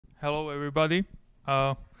Hello, everybody.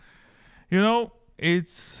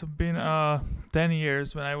 It's been 10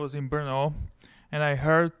 years when I was in Brno, and I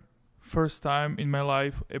heard first time in my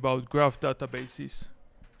life about graph databases.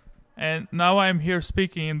 And now I'm here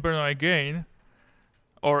speaking in Brno again,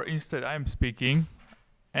 or instead I'm speaking,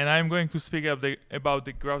 and I'm going to speak about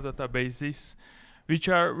the graph databases, which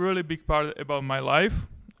are a really big part about my life.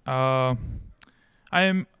 I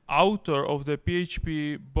am author of the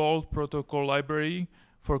PHP Bolt protocol library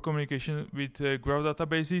for communication with graph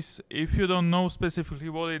databases. If you don't know specifically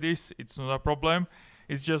what it is, it's not a problem.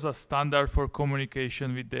 It's just a standard for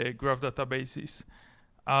communication with the graph databases.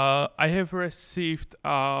 I have received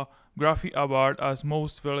a Graphy Award as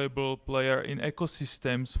most valuable player in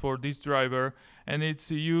ecosystems for this driver, and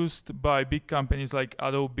it's used by big companies like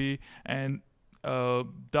Adobe, and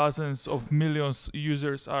dozens of millions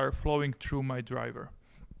users are flowing through my driver.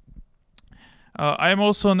 I am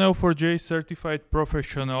also a Neo4j certified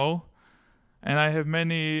professional, and I have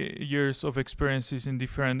many years of experiences in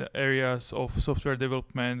different areas of software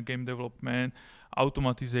development, game development,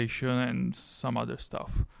 automatization, and some other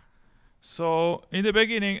stuff. So in the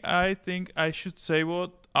beginning, I think I should say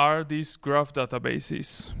what are these graph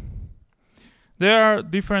databases. There are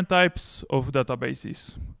different types of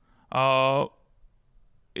databases.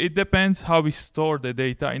 It depends how we store the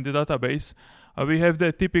data in the database. We have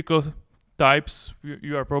the typical types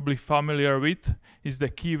you are probably familiar with is the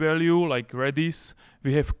key value like Redis.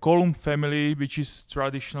 We have column family, which is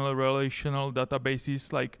traditional relational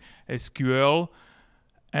databases like SQL.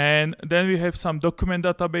 And then we have some document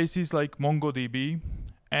databases like MongoDB.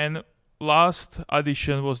 And last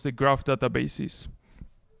addition was the graph databases.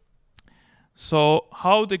 So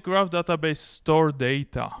how the graph database store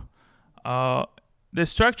data? The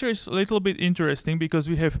structure is a little bit interesting because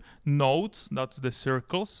we have nodes, that's the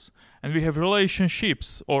circles, and we have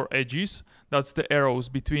relationships or edges, that's the arrows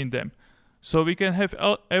between them. So we can have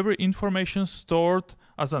every information stored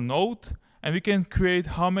as a node, and we can create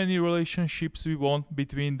how many relationships we want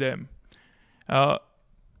between them.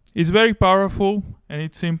 It's very powerful and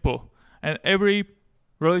it's simple. And every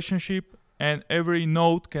relationship and every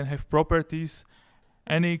node can have properties,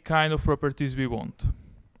 any kind of properties we want.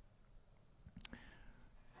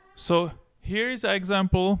 So here is an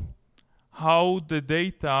example how the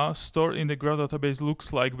data stored in the graph database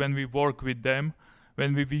looks like when we work with them,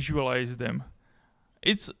 when we visualize them.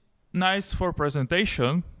 It's nice for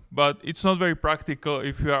presentation, but it's not very practical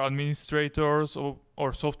if you are administrators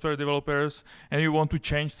or software developers and you want to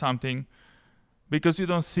change something because you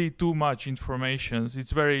don't see too much information.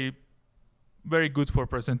 It's very, very good for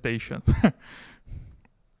presentation.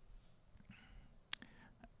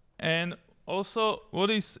 And also, what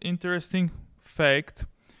is interesting fact,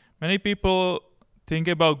 many people think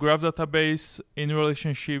about graph database in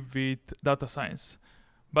relationship with data science,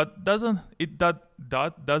 but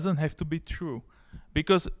that doesn't have to be true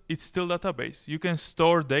because it's still database. You can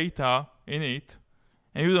store data in it,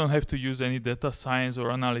 and you don't have to use any data science or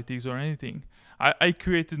analytics or anything. I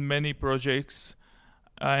created many projects,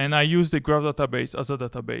 and I use the graph database as a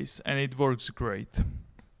database, and it works great.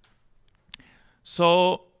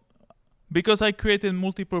 So, because I created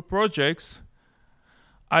multiple projects,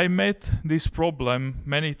 I met this problem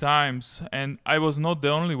many times, and I was not the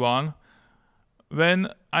only one. When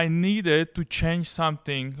I needed to change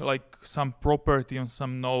something, like some property on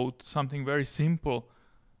some node, something very simple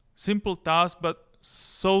task, but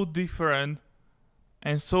so different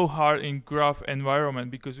and so hard in graph environment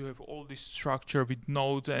because you have all this structure with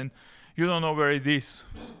nodes and you don't know where it is.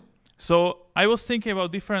 So I was thinking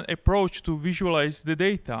about different approach to visualize the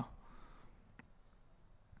data.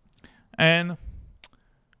 And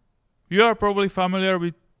you are probably familiar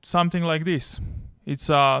with something like this. It's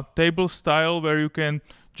a table style where you can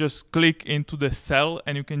just click into the cell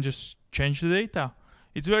and you can just change the data.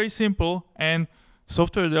 It's very simple, and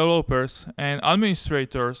software developers and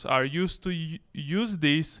administrators are used to use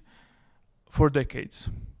this for decades.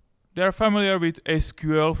 They are familiar with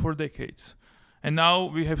SQL for decades. And now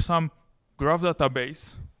we have some graph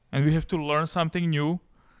database and we have to learn something new.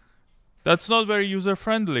 That's not very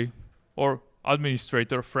user-friendly or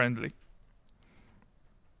administrator-friendly.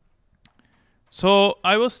 So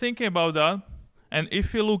I was thinking about that, and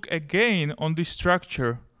if you look again on this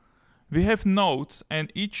structure, we have nodes,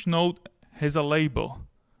 and each node has a label.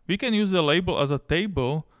 We can use the label as a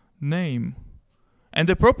table name, and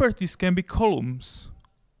the properties can be columns.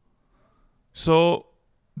 So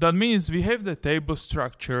that means we have the table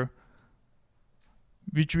structure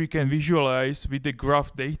which we can visualize with the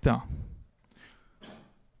graph data.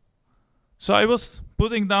 So I was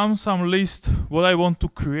putting down some list what I want to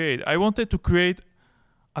create. I wanted to create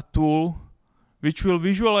a tool which will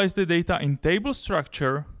visualize the data in table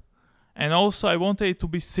structure. And also I wanted it to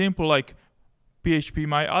be simple, like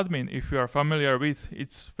phpMyAdmin, if you are familiar with.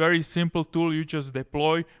 It's very simple tool. You just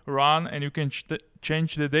deploy, run, and you can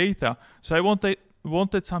change the data. So I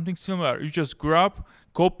wanted something similar. You just grab,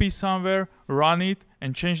 copy somewhere, run it,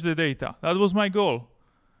 and change the data. That was my goal.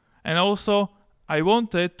 And also I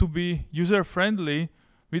wanted to be user-friendly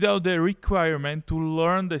without the requirement to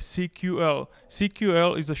learn the CQL.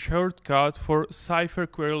 CQL is a shortcut for Cypher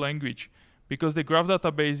query language, because the graph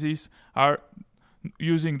databases are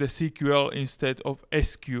using the CQL instead of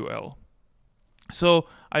SQL. So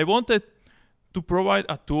I wanted to provide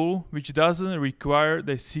a tool which doesn't require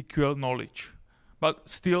the SQL knowledge, but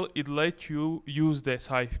still it lets you use the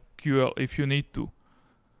CQL if you need to.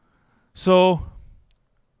 So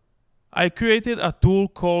I created a tool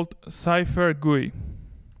called cypherGUI.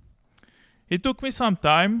 It took me some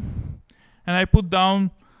time, and I put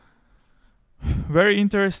down very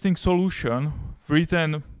interesting solution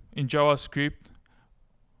written in JavaScript,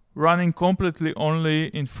 running completely only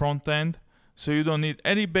in front end. So you don't need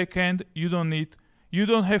any backend. You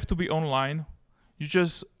don't have to be online.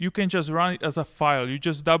 You can just run it as a file. You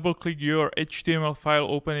just double click your HTML file,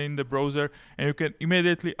 open it in the browser, and you can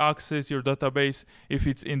immediately access your database if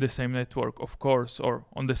it's in the same network, of course, or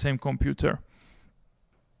on the same computer.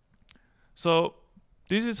 So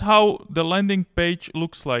this is how the landing page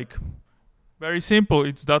looks like. Very simple.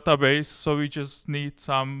 It's database, so we just need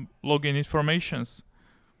some login informations.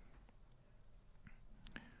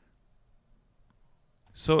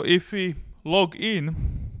 So if we log in,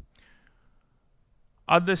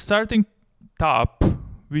 at the starting tab,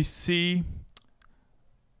 we see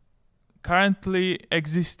currently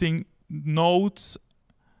existing nodes,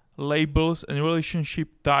 labels, and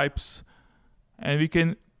relationship types, and we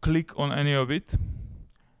can click on any of it.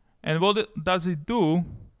 And what does it do?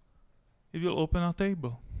 It will open a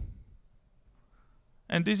table.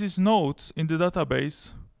 And this is nodes in the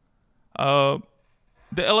database.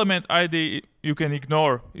 The element ID you can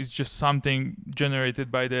ignore. It's just something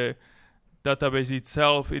generated by the database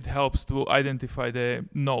itself. It helps to identify the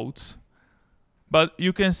nodes. But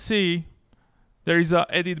you can see there is an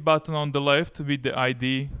edit button on the left with the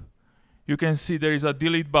ID. You can see there is a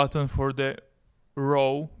delete button for the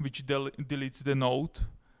row, which deletes the node.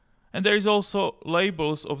 And there is also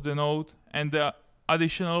labels of the node and the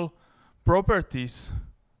additional properties.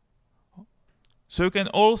 So you can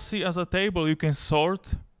all see as a table. You can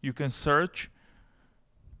sort, you can search.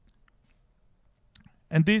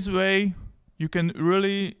 And this way, you can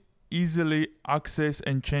really easily access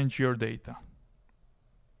and change your data.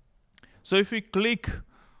 So if we click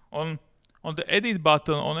on the edit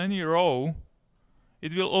button on any row,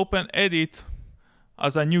 it will open edit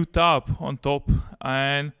as a new tab on top,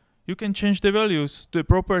 and you can change the values, the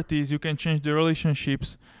properties, you can change the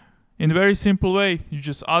relationships in a very simple way. You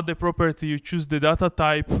just add the property, you choose the data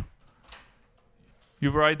type, you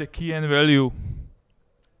write the key and value.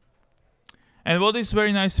 And what is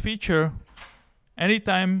very nice feature,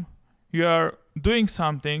 anytime you are doing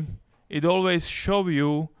something, it always shows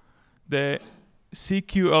you the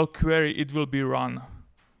CQL query it will be run.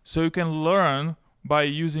 So you can learn by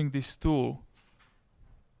using this tool.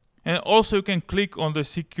 And also you can click on the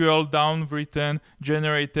CQL down written,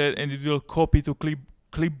 generated, and it will copy to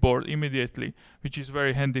clipboard immediately, which is a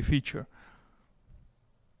very handy feature.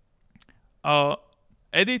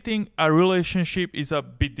 Editing a relationship is a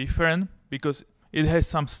bit different because it has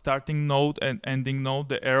some starting node and ending node.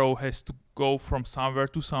 The arrow has to go from somewhere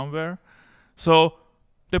to somewhere. So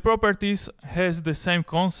the properties has the same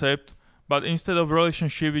concept, but instead of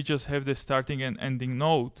relationship, we just have the starting and ending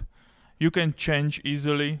node. You can change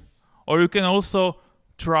easily, or you can also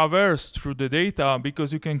traverse through the data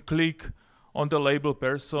because you can click on the label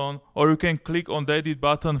person, or you can click on the edit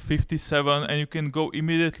button 57 and you can go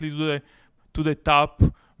immediately to the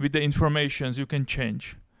tab with the informations you can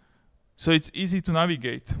change. So it's easy to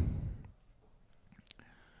navigate.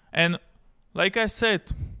 And like I said,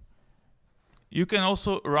 you can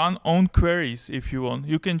also run own queries if you want.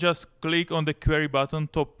 You can just click on the query button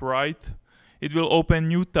top right. It will open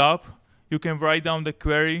new tab. You can write down the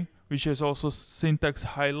query, which has also syntax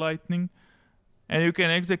highlighting. And you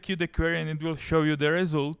can execute the query and it will show you the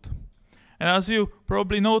result. And as you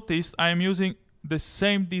probably noticed, I am using the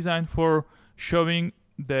same design for showing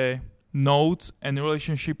the nodes and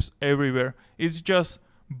relationships everywhere. It's just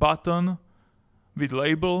button with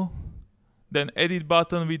label, then edit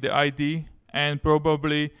button with the ID, and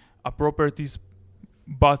probably a properties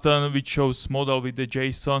button which shows model with the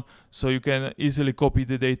JSON, so you can easily copy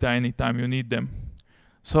the data anytime you need them.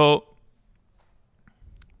 So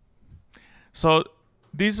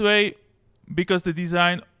this way because the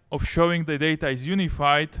design of showing the data is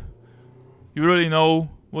unified, you really know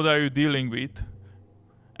what are you dealing with,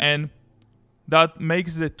 and that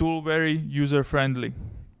makes the tool very user-friendly.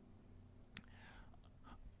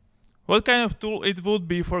 What kind of tool it would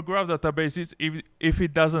be for graph databases if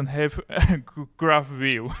it doesn't have a graph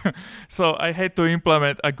view? So I had to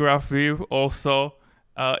implement a graph view also.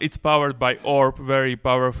 It's powered by Orb, very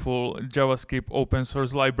powerful JavaScript open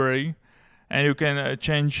source library. And you can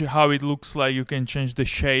change how it looks like. You can change the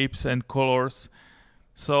shapes and colors.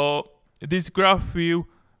 So this graph view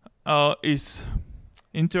is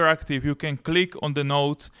interactive. You can click on the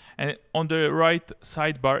nodes, and on the right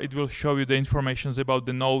sidebar it will show you the information about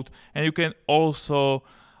the node, and you can also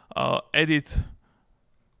edit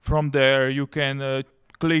from there. You can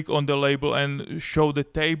click on the label and show the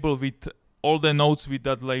table with all the nodes with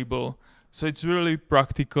that label. So it's really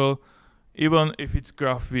practical, even if it's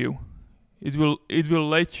graph view. It will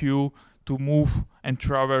let you to move and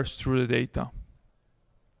traverse through the data.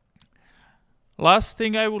 Last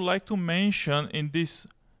thing I would like to mention in this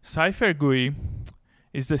cypherGUI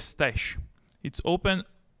is the stash. It's open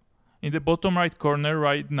in the bottom right corner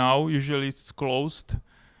right now. Usually it's closed.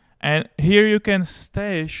 And here you can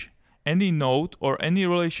stash any node or any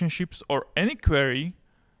relationships or any query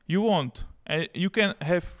you want. And you can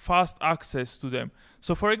have fast access to them.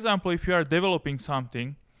 So for example, if you are developing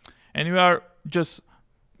something and you are just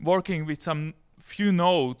working with some few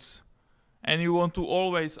nodes, and you want to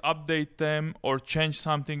always update them or change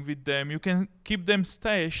something with them, you can keep them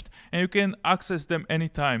stashed and you can access them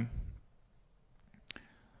anytime.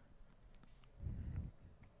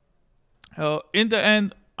 In the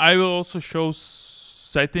end, I will also show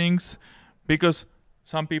settings, because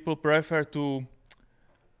some people prefer to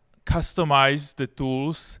customize the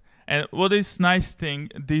tools. And what is nice thing,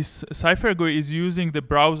 this cypherGUI is using the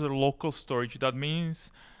browser local storage. That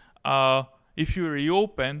means if you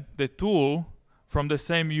reopen the tool from the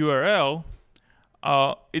same URL,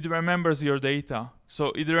 it remembers your data.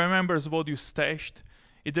 So it remembers what you stashed.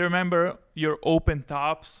 It remembers your open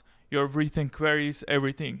tabs, your written queries,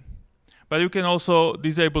 everything. But you can also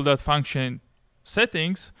disable that function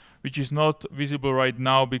settings, which is not visible right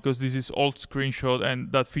now because this is old screenshot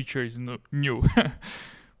and that feature is new.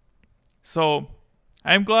 So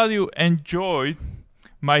I'm glad you enjoyed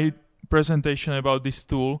my presentation about this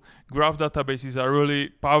tool. Graph databases are really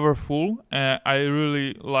powerful. I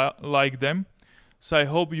really like them. So I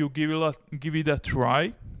hope you give it a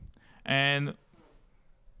try. And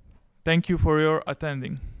thank you for your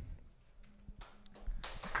attending.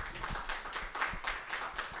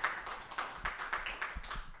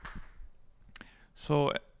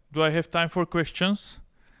 So do I have time for questions?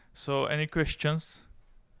 So any questions?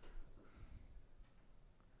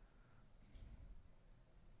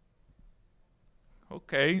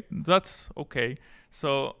 Okay, that's okay.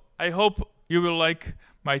 So I hope you will like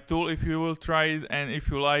my tool if you will try it, and if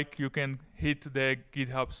you like, you can hit the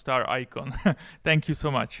GitHub star icon. Thank you so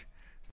much.